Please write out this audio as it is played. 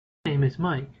name is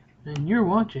Mike, and you're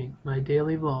watching my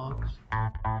daily vlogs.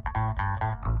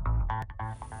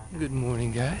 Good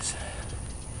morning, guys.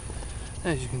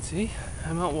 As you can see,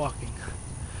 I'm out walking.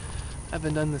 I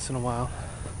haven't done this in a while,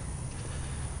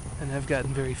 and I've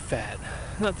gotten very fat.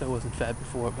 Not that I wasn't fat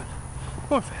before, but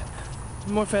more fat.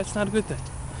 More fat's not a good thing.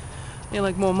 Ain't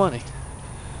like more money.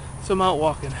 So I'm out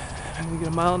walking. I'm gonna get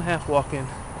a 1.5 mile walk in.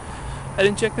 I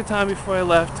didn't check the time before I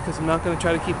left because I'm not gonna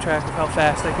try to keep track of how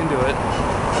fast I can do it.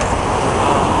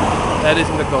 That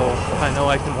isn't the goal. I know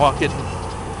I can walk it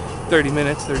in 30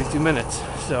 minutes, 32 minutes.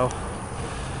 So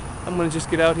I'm gonna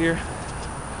just get out here,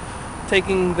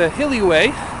 taking the hilly way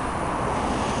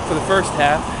for the first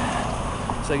half,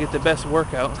 so I get the best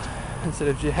workout. Instead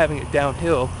of just having it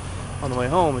downhill on the way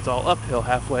home, it's all uphill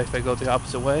halfway if I go the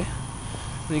opposite way.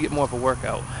 Then you get more of a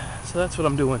workout. So that's what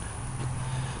I'm doing.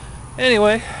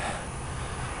 Anyway,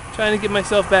 trying to get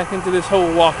myself back into this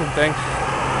whole walking thing,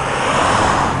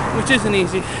 which isn't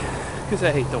easy because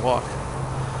I hate to walk.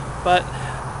 But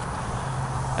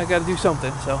I gotta do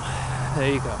something, so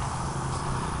there you go.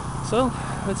 So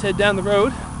let's head down the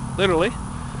road, literally,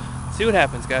 see what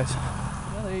happens, guys.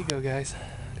 Well, there you go, guys.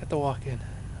 Got the walk in.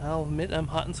 I'll admit I'm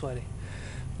hot and sweaty.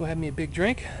 Go have me a big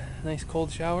drink, a nice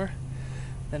cold shower,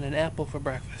 then an apple for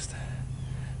breakfast.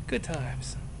 Good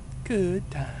times. Good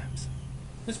times.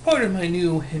 As part of my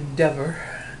new endeavor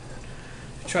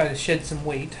to try to shed some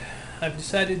weight, I've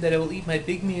decided that I will eat my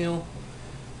big meal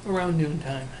around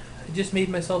noontime. I just made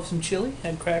myself some chili,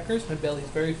 had crackers, my belly's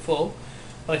very full,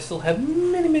 but I still have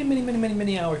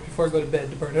many hours before I go to bed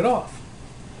to burn it off.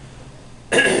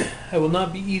 I will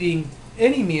not be eating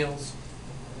any meals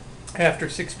after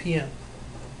 6 p.m.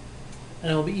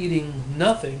 and I'll be eating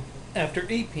nothing after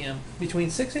 8 p.m.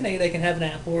 Between 6 and 8 I can have an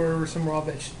apple or some raw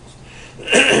vegetables.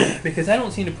 Because I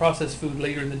don't seem to process food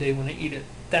later in the day when I eat it.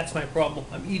 That's my problem.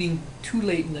 I'm eating too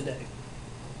late in the day.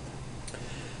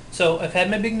 So I've had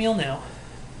my big meal now.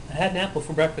 I had an apple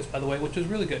for breakfast, by the way, which was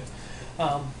really good.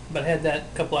 But I had that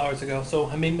a couple hours ago. So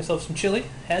I made myself some chili,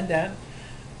 had that.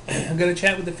 I'm going to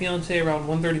chat with the fiance around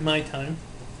 1:30 my time.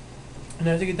 And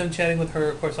as I get done chatting with her,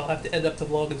 of course, I'll have to edit up the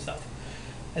vlog and stuff.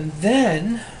 And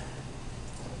then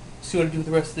see what I do with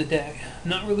the rest of the day. I'm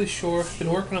not really sure. I've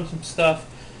been working on some stuff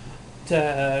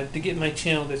to get my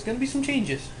channel. There's going to be some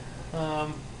changes.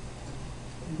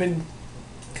 Been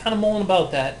kind of mulling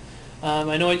about that.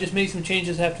 I know I just made some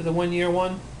changes after the 1 year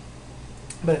one,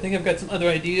 but I think I've got some other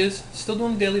ideas. Still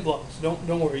doing daily vlogs. Don't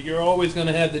worry. You're always going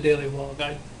to have the daily vlog.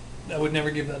 I would never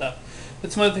give that up.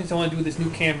 But some other things I want to do with this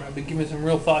new camera. I've been giving some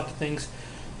real thought to things,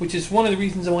 which is one of the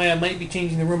reasons why I might be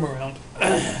changing the room around.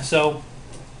 So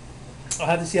I'll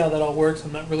have to see how that all works.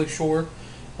 I'm not really sure,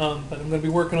 but I'm going to be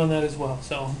working on that as well.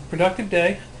 So productive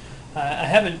day.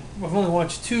 I've only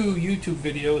watched 2 YouTube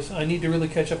videos. I need to really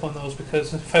catch up on those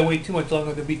because if I wait too much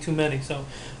longer, there'll be too many. So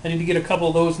I need to get a couple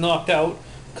of those knocked out,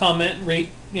 comment,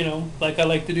 rate, like I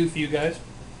like to do for you guys,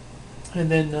 and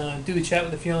then do the chat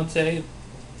with the fiance,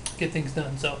 get things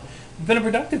done. So it's been a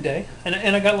productive day,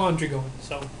 and I got laundry going.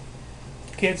 So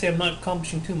can't say I'm not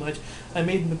accomplishing too much. I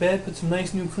made my bed, put some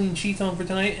nice new clean sheets on for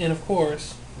tonight, and of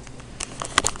course,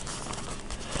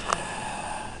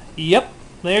 yep,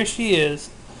 there she is.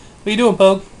 What you doing,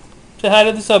 Pogue? Say hi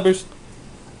to the subbers.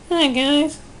 Hi,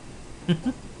 guys.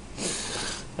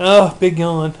 Oh, big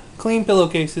yawn. Clean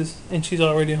pillowcases, and she's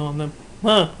already on them.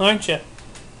 Huh, aren't you?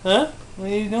 Huh?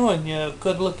 What are you doing, you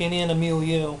good-looking animal,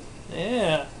 you?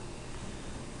 Yeah.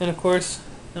 And of course,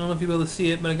 I don't know if you'll be able to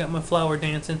see it, but I got my flower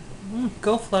dancing.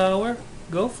 Go flower.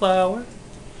 Go flower.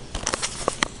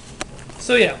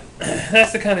 So yeah,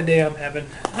 that's the kind of day I'm having.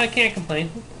 I can't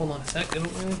complain. Hold on a sec.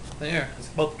 There. I was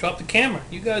about to drop the camera.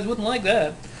 You guys wouldn't like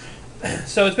that.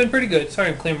 So it's been pretty good. Sorry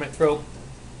I'm clearing my throat.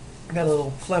 I got a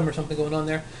little phlegm or something going on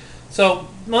there. So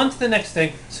on to the next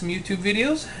thing. Some YouTube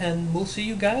videos, and we'll see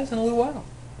you guys in a little while.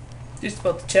 Just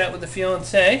about to chat with the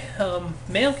fiance.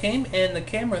 Mail came, and the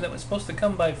camera that was supposed to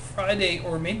come by Friday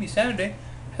or maybe Saturday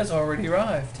has already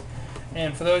arrived.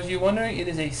 And for those of you wondering, it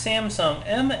is a Samsung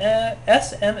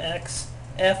SMX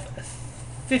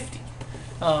F50.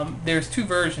 There's 2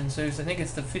 versions. I think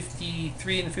it's the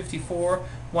 53 and the 54.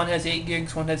 One has 8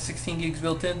 gigs, one has 16 gigs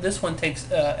built in. This one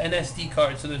takes an SD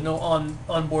card, so there's no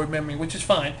onboard memory, which is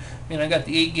fine. I mean, I got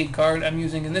the 8 gig card I'm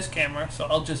using in this camera, so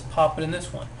I'll just pop it in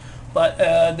this one. But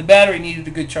the battery needed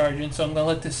a good charging, so I'm going to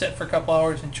let this set for a couple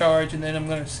hours and charge, and then I'm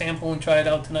going to sample and try it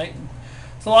out tonight.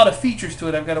 There's a lot of features to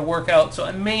it I've got to work out, so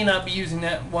I may not be using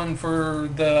that one for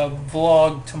the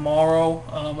vlog tomorrow.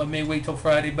 I may wait till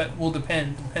Friday, but will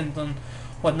depend. Depends on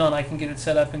whatnot I can get it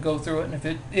set up and go through it. And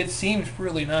if it seems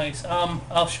really nice.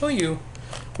 I'll show you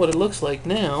what it looks like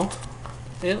now.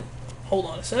 Hold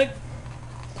on a sec.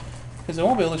 because I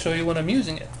won't be able to show you when I'm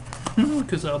using it,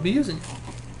 because I'll be using it.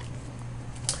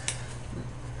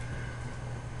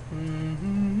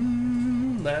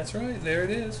 That's right, there it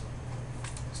is.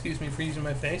 Excuse me for using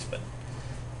my face, but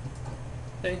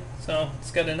okay, so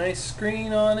it's got a nice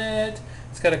screen on it.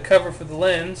 It's got a cover for the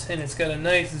lens, and it's got a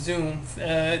nice zoom.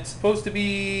 It's supposed to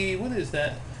be, what is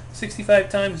that? 65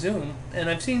 times zoom, and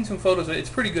I've seen some photos of it. It's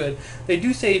pretty good. They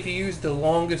do say if you use the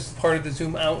longest part of the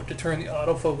zoom out to turn the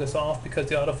autofocus off, because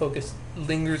the autofocus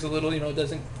lingers a little, it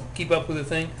doesn't keep up with the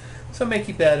thing. So may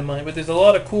keep that in mind. But there's a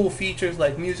lot of cool features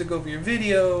like music over your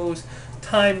videos,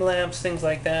 time lapse, things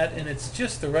like that, and it's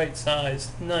just the right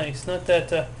size. Nice, not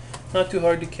too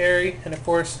hard to carry, and of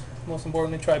course, most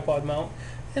importantly, tripod mount.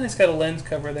 And it's got a lens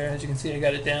cover there. As you can see, I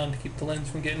got it down to keep the lens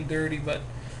from getting dirty, but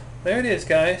there it is,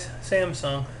 guys.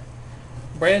 Samsung.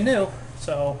 Brand new.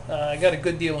 So I got a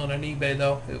good deal on eBay,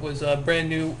 though. It was a brand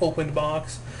new opened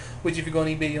box, which if you go on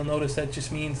eBay, you'll notice that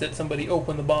just means that somebody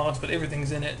opened the box, but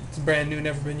everything's in it. It's brand new,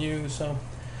 never been used. So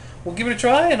we'll give it a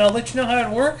try, and I'll let you know how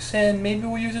it works, and maybe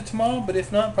we'll use it tomorrow, but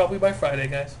if not, probably by Friday,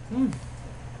 guys.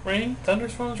 Rain,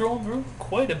 thunderstorms rolling through.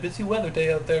 Quite a busy weather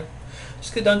day out there.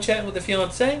 Just got done chatting with the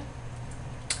fiance.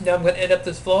 Now I'm going to end up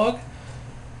this vlog.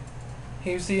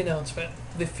 Here's the announcement.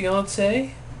 The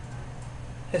fiance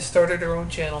has started her own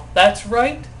channel. That's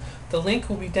right. The link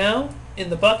will be down in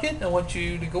the bucket. I want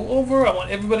you to go over. I want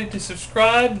everybody to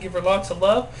subscribe and give her lots of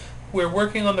love. We're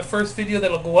working on the first video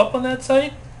that'll go up on that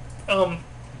site. Her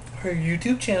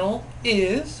YouTube channel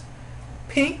is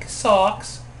Pink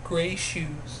Socks, Gray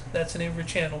Shoes. That's the name of her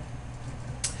channel.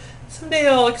 Someday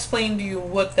I'll explain to you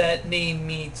what that name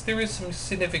means. There is some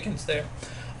significance there.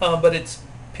 But it's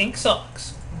Pink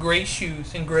Socks, Gray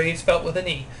Shoes, and gray spelled with an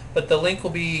E. But the link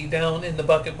will be down in the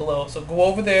bucket below. So go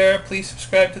over there. Please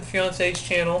subscribe to the fiance's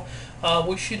channel.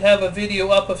 We should have a video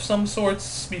up of some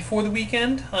sorts before the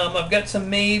weekend. I've got some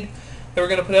made that we're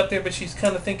going to put up there, but she's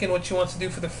kind of thinking what she wants to do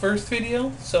for the first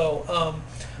video. So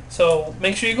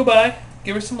make sure you go by,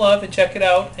 give her some love, and check it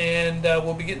out. And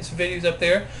we'll be getting some videos up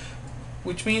there,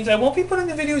 which means I won't be putting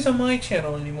the videos on my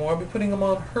channel anymore. I'll be putting them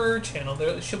on her channel.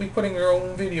 She'll be putting her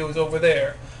own videos over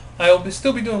there. I'll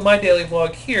still be doing my daily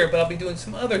vlog here, but I'll be doing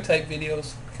some other type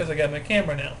videos because I got my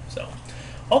camera now. So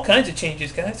all kinds of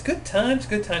changes, guys. Good times,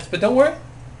 good times. But don't worry,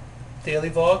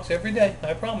 daily vlogs every day,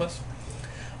 I promise.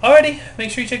 Alrighty, make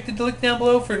sure you check the link down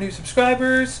below for new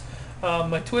subscribers,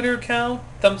 my Twitter account,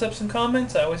 thumbs ups and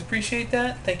comments. I always appreciate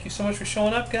that. Thank you so much for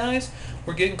showing up, guys.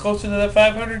 We're getting closer to that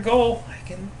 500 goal.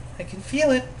 I can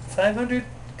feel it. 500.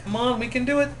 Come on, we can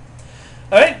do it.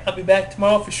 Alright, I'll be back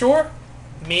tomorrow for sure.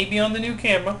 Maybe on the new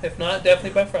camera. If not,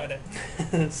 definitely by Friday.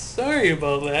 Sorry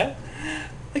about that.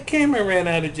 The camera ran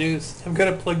out of juice. I've got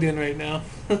it plugged in right now.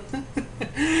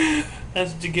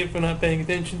 That's what you get for not paying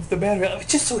attention to the battery. I was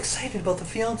just so excited about the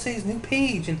fiance's new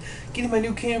page and getting my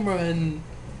new camera, and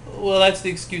well, that's the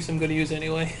excuse I'm going to use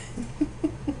anyway.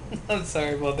 I'm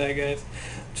sorry about that, guys.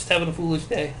 Just having a foolish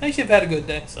day. I should have had a good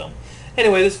day. So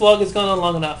anyway, this vlog has gone on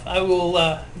long enough. I will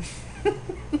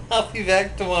I'll be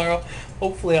back tomorrow.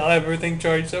 Hopefully I'll have everything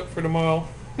charged up for tomorrow.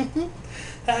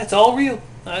 It's all real.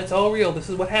 It's all real. This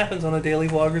is what happens on a daily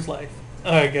vlogger's life.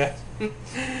 Alright, guys.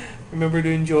 Remember to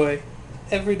enjoy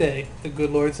every day the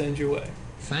good Lord sends your way.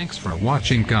 Thanks for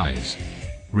watching, guys.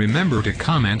 Remember to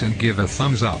comment and give a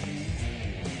thumbs up.